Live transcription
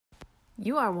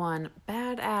You are one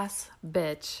badass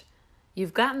bitch.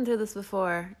 You've gotten through this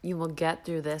before. You will get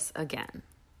through this again.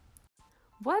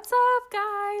 What's up,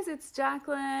 guys? It's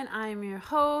Jacqueline. I'm your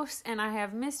host, and I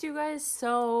have missed you guys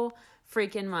so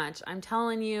freaking much. I'm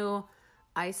telling you,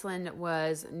 Iceland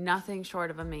was nothing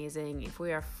short of amazing. If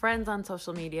we are friends on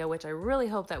social media, which I really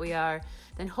hope that we are,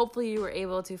 then hopefully you were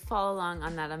able to follow along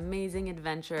on that amazing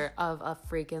adventure of a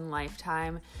freaking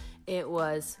lifetime. It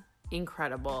was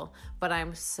incredible, but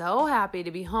I'm so happy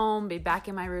to be home, be back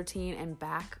in my routine, and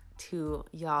back to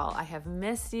y'all. I have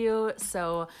missed you.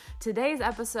 So today's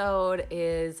episode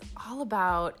is all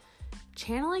about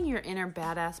channeling your inner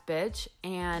badass bitch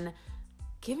and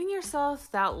giving yourself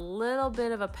that little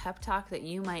bit of a pep talk that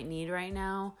you might need right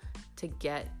now to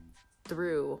get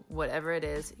through whatever it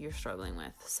is you're struggling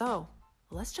with. So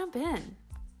let's jump in.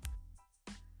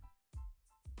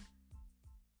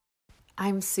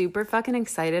 I'm super fucking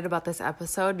excited about this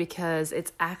episode because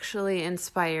it's actually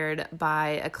inspired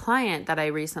by a client that I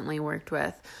recently worked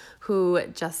with who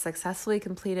just successfully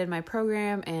completed my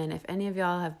program. And if any of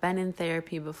y'all have been in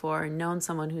therapy before and known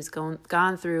someone who's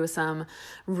gone through some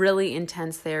really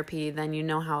intense therapy, then you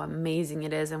know how amazing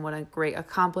it is and what a great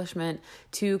accomplishment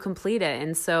to complete it.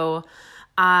 And so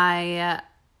I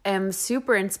am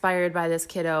super inspired by this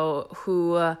kiddo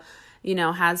who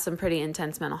has some pretty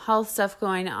intense mental health stuff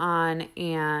going on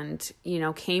and,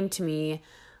 came to me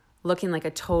looking like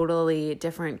a totally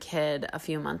different kid a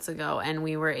few months ago. And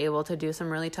we were able to do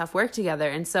some really tough work together.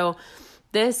 And so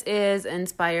this is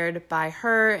inspired by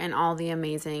her and all the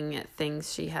amazing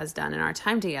things she has done in our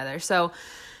time together. So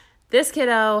this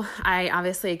kiddo, I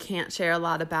obviously can't share a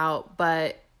lot about,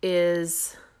 but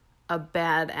is a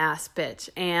badass bitch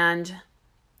and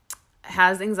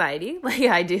has anxiety like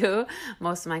I do.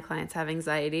 Most of my clients have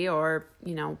anxiety or,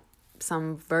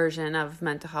 some version of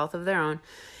mental health of their own.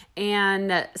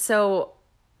 And so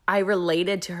I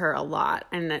related to her a lot,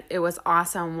 and it was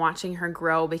awesome watching her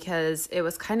grow because it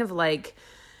was kind of like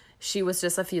she was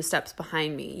just a few steps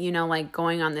behind me, like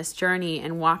going on this journey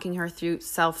and walking her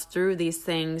through these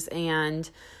things and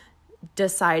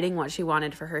deciding what she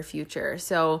wanted for her future.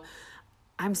 So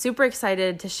I'm super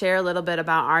excited to share a little bit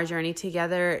about our journey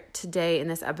together today in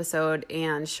this episode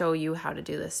and show you how to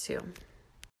do this too.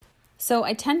 So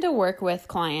I tend to work with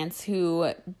clients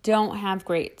who don't have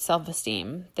great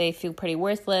self-esteem. They feel pretty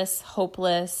worthless,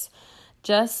 hopeless,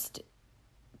 just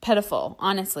pitiful,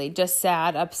 honestly, just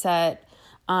sad, upset,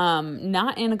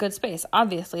 not in a good space.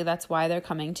 Obviously, that's why they're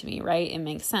coming to me, right? It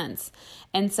makes sense.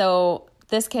 And so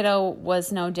this kiddo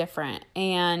was no different.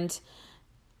 And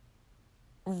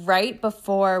right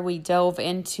before we dove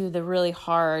into the really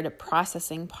hard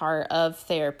processing part of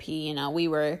therapy,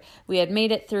 we had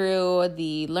made it through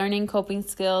the learning coping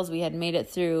skills. We had made it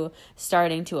through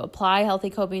starting to apply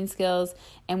healthy coping skills.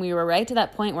 And we were right to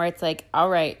that point where it's like, all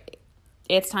right,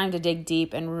 it's time to dig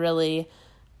deep and really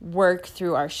work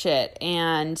through our shit.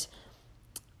 And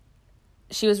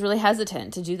she was really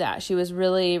hesitant to do that. She was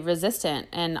really resistant.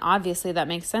 And obviously that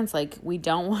makes sense. Like, we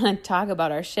don't want to talk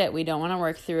about our shit. We don't want to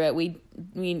work through it.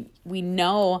 We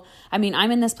know, I'm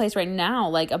in this place right now,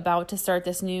 like about to start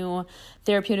this new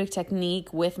therapeutic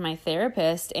technique with my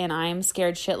therapist. And I'm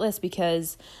scared shitless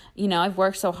because, I've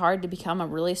worked so hard to become a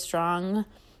really strong,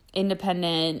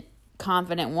 independent,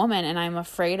 confident woman. And I'm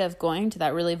afraid of going to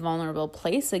that really vulnerable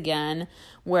place again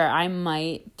where I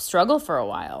might struggle for a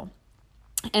while.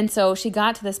 And so she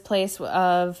got to this place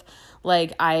of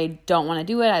like, I don't want to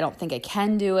do it. I don't think I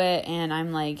can do it. And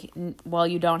I'm like, well,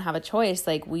 you don't have a choice.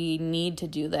 Like, we need to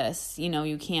do this.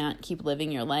 You can't keep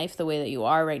living your life the way that you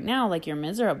are right now. Like, you're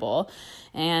miserable.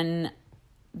 And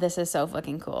this is so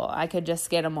fucking cool. I could just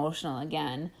get emotional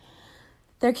again.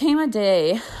 There came a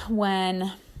day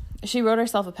when she wrote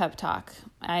herself a pep talk.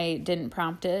 I didn't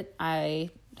prompt it. I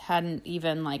hadn't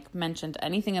even mentioned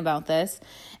anything about this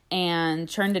and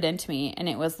churned it into me. And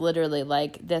it was literally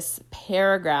like this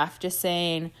paragraph just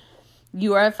saying,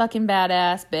 you are a fucking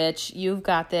badass bitch. You've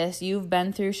got this. You've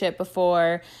been through shit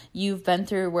before. You've been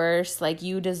through worse. Like,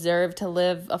 you deserve to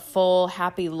live a full,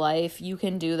 happy life. You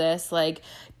can do this. Like,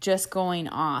 just going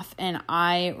off. And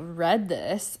I read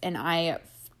this and I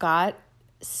got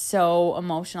so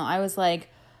emotional. I was like,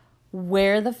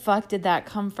 where the fuck did that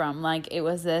come from? Like, it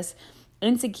was this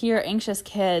insecure, anxious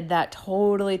kid that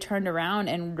totally turned around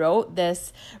and wrote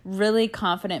this really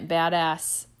confident,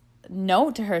 badass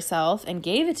note to herself and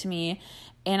gave it to me.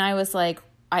 And I was like,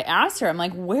 I asked her, I'm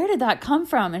like, where did that come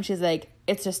from? And she's like,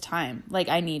 it's just time. Like,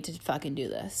 I need to fucking do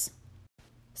this.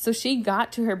 So she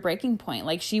got to her breaking point.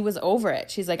 Like, she was over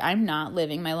it. She's like, I'm not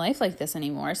living my life like this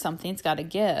anymore. Something's got to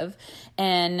give.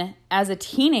 And as a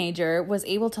teenager, was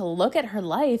able to look at her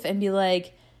life and be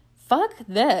like, fuck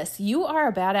this. You are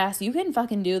a badass. You can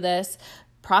fucking do this.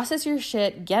 Process your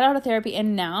shit. Get out of therapy.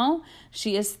 And now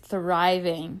she is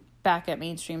thriving back at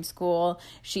mainstream school.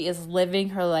 She is living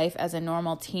her life as a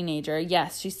normal teenager.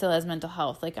 Yes, she still has mental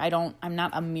health. Like, I'm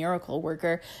not a miracle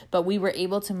worker, but we were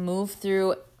able to move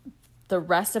through the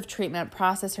rest of treatment,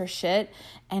 process her shit,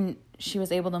 and she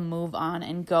was able to move on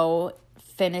and go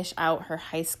finish out her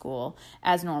high school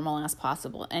as normal as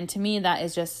possible. And to me, that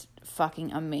is just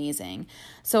fucking amazing.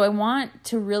 So I want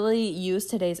to really use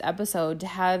today's episode to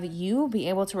have you be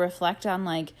able to reflect on,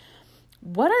 like,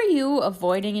 what are you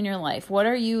avoiding in your life? What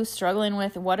are you struggling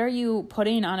with? What are you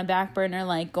putting on a back burner,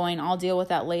 like going, I'll deal with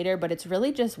that later, but it's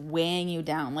really just weighing you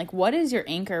down? Like, what is your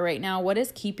anchor right now? What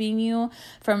is keeping you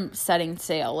from setting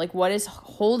sail? Like, what is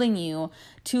holding you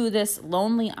to this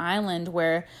lonely island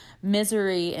where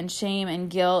misery and shame and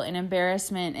guilt and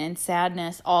embarrassment and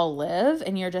sadness all live,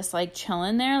 and you're just like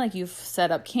chilling there? Like, you've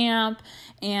set up camp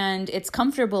and it's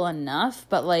comfortable enough,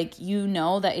 but like, you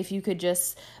know that if you could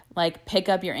just like pick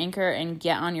up your anchor and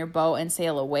get on your boat and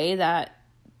sail away, that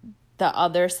the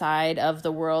other side of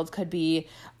the world could be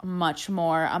a much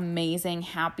more amazing,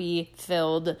 happy,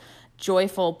 filled,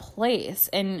 joyful place.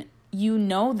 And you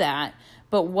know that,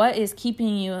 but what is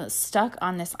keeping you stuck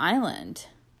on this island?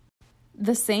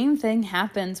 The same thing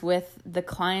happens with the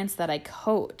clients that I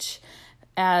coach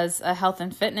as a health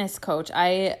and fitness coach.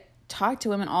 I talk to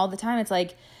women all the time. It's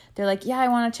like, they're like, yeah, I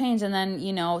want to change. And then,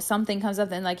 you know, something comes up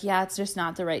and like, yeah, it's just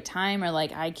not the right time. Or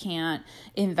like, I can't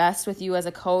invest with you as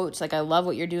a coach. Like, I love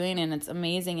what you're doing and it's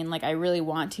amazing. And like, I really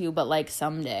want to, but like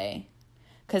someday,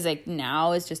 because like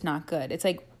now is just not good. It's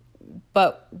like,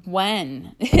 but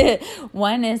when?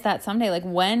 When is that someday? Like,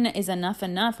 when is enough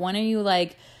enough? When are you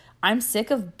like, I'm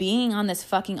sick of being on this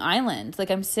fucking island. Like,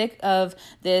 I'm sick of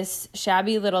this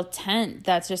shabby little tent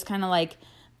that's just kind of like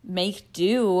make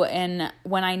do. And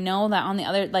when I know that on the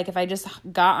other, like, if I just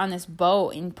got on this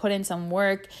boat and put in some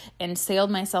work and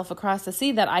sailed myself across the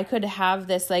sea, that I could have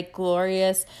this like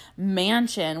glorious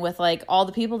mansion with like all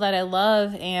the people that I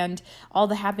love and all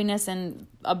the happiness and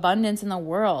abundance in the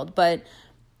world. But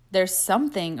there's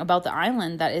something about the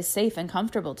island that is safe and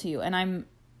comfortable to you. And I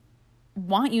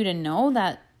want you to know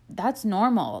that that's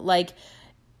normal. Like,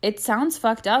 it sounds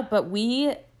fucked up, but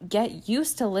we get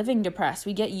used to living depressed.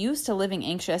 We get used to living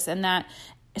anxious, and that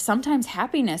sometimes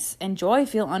happiness and joy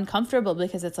feel uncomfortable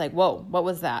because it's like, whoa, what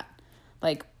was that?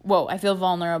 Like, whoa, I feel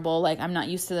vulnerable. Like, I'm not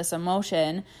used to this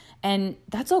emotion. And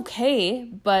that's okay,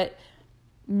 but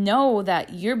know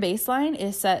that your baseline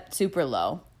is set super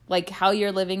low. Like, how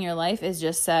you're living your life is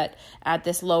just set at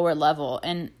this lower level.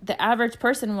 And the average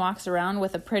person walks around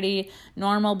with a pretty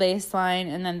normal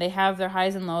baseline, and then they have their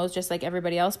highs and lows just like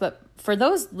everybody else. But for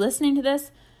those listening to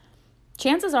this,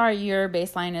 chances are your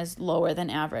baseline is lower than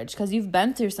average because you've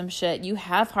been through some shit. You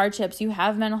have hardships. You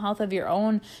have mental health of your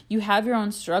own. You have your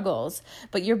own struggles.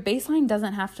 But your baseline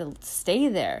doesn't have to stay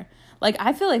there. Like,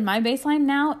 I feel like my baseline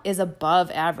now is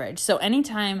above average. So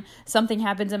anytime something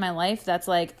happens in my life that's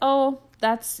like, oh,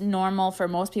 that's normal for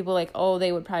most people, like, oh,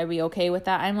 they would probably be okay with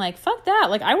that, I'm like, fuck that.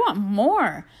 Like, I want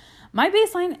more. My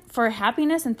baseline for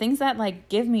happiness and things that like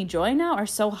give me joy now are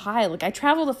so high. Like, I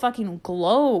travel the fucking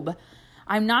globe.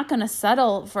 I'm not going to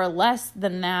settle for less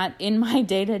than that in my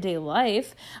day-to-day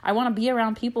life. I want to be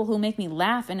around people who make me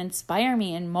laugh and inspire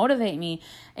me and motivate me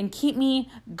and keep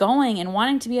me going and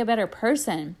wanting to be a better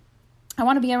person. I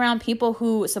want to be around people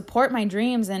who support my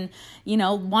dreams and, you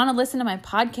know, want to listen to my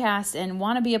podcast and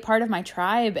want to be a part of my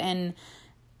tribe and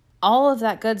all of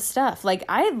that good stuff. Like,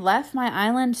 I left my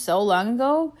island so long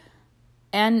ago,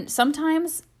 and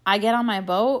sometimes I get on my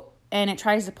boat and it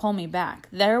tries to pull me back.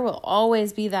 There will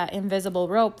always be that invisible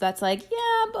rope that's like,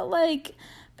 yeah, but like,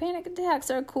 panic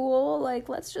attacks are cool. Like,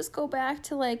 let's just go back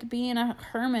to like being a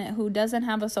hermit who doesn't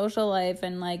have a social life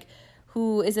and like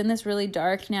who is in this really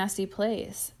dark, nasty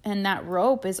place. And that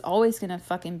rope is always going to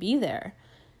fucking be there.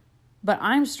 But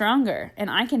I'm stronger and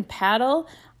I can paddle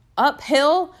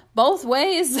uphill both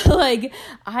ways. Like,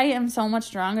 I am so much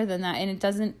stronger than that. And it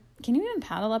doesn't, can you even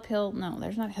paddle uphill? No,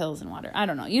 there's not hills in water. I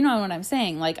don't know. You know what I'm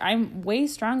saying? Like, I'm way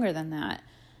stronger than that,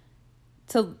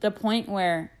 to the point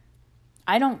where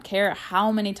I don't care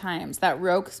how many times that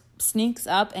rope sneaks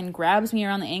up and grabs me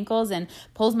around the ankles and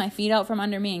pulls my feet out from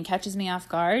under me and catches me off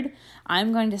guard.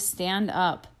 I'm going to stand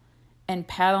up and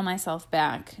paddle myself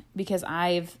back because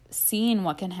I've seen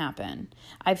what can happen.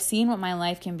 I've seen what my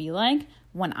life can be like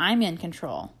when I'm in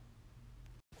control.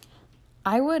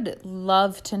 I would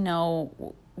love to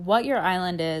know what your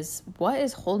island is, what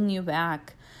is holding you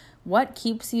back, what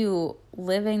keeps you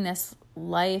living this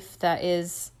life that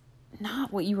is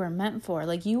not what you were meant for.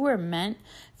 Like, you were meant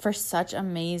for such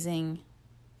amazing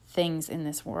things in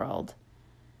this world.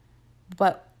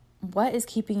 But what is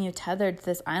keeping you tethered to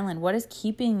this island? What is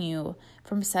keeping you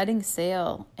from setting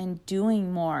sail and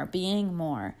doing more, being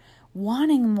more,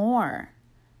 wanting more?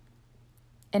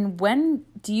 And when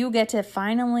do you get to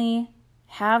finally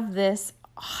have this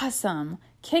awesome,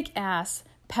 kick-ass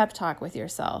pep talk with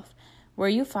yourself where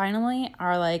you finally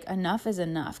are like, enough is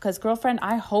enough? Because girlfriend,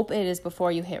 I hope it is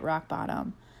before you hit rock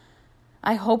bottom.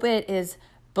 I hope it is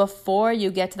before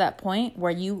you get to that point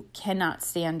where you cannot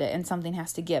stand it and something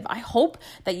has to give. I hope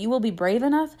that you will be brave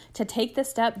enough to take the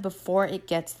step before it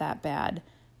gets that bad.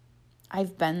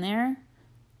 I've been there.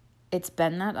 It's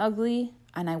been that ugly,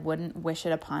 and I wouldn't wish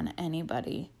it upon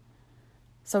anybody.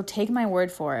 So take my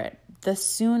word for it. The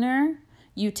sooner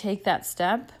you take that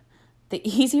step, the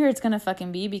easier it's going to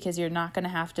fucking be, because you're not going to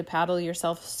have to paddle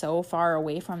yourself so far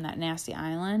away from that nasty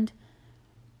island.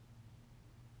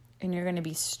 And you're going to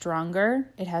be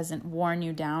stronger. It hasn't worn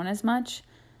you down as much.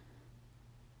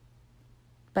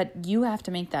 But you have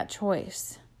to make that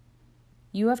choice.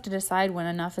 You have to decide when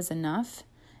enough is enough,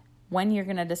 when you're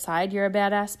going to decide you're a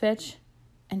badass bitch,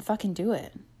 and fucking do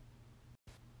it.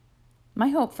 My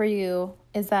hope for you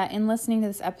is that in listening to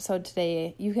this episode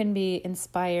today, you can be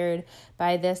inspired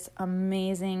by this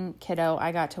amazing kiddo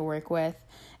I got to work with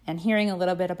and hearing a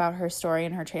little bit about her story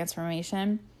and her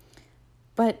transformation.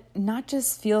 But not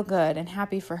just feel good and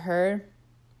happy for her,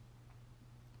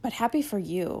 but happy for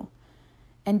you.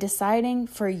 And deciding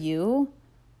for you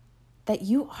that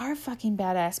you are a fucking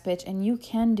badass bitch and you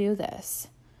can do this.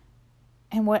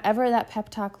 And whatever that pep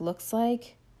talk looks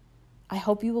like, I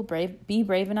hope you will be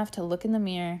brave enough to look in the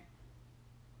mirror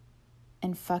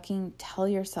and fucking tell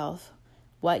yourself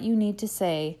what you need to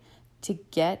say to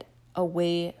get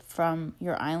away from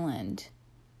your island.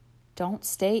 Don't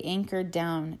stay anchored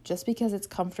down just because it's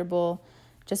comfortable,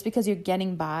 just because you're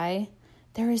getting by.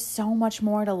 There is so much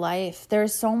more to life. There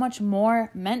is so much more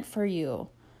meant for you.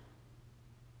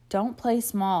 Don't play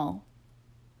small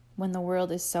when the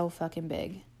world is so fucking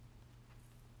big.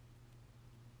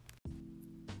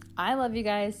 I love you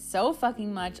guys so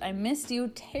fucking much. I missed you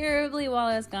terribly while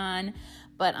I was gone,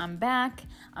 but I'm back.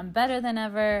 I'm better than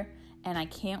ever. And I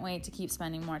can't wait to keep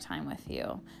spending more time with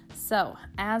you. So,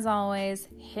 as always,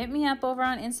 hit me up over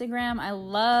on Instagram. I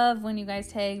love when you guys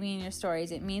tag me in your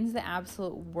stories. It means the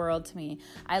absolute world to me.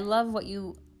 I love what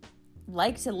you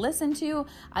like to listen to.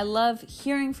 I love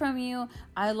hearing from you.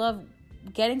 I love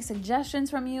getting suggestions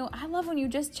from you. I love when you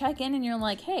just check in and you're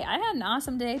like, hey, I had an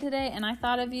awesome day today and I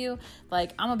thought of you.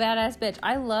 Like, I'm a badass bitch.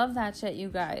 I love that shit, you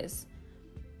guys.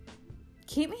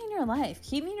 Keep me in your life.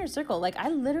 Keep me in your circle. Like, I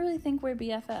literally think we're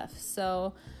BFFs.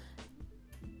 So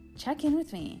check in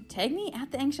with me. Tag me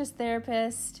at The Anxious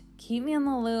Therapist. Keep me in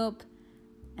the loop.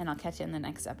 And I'll catch you in the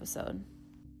next episode.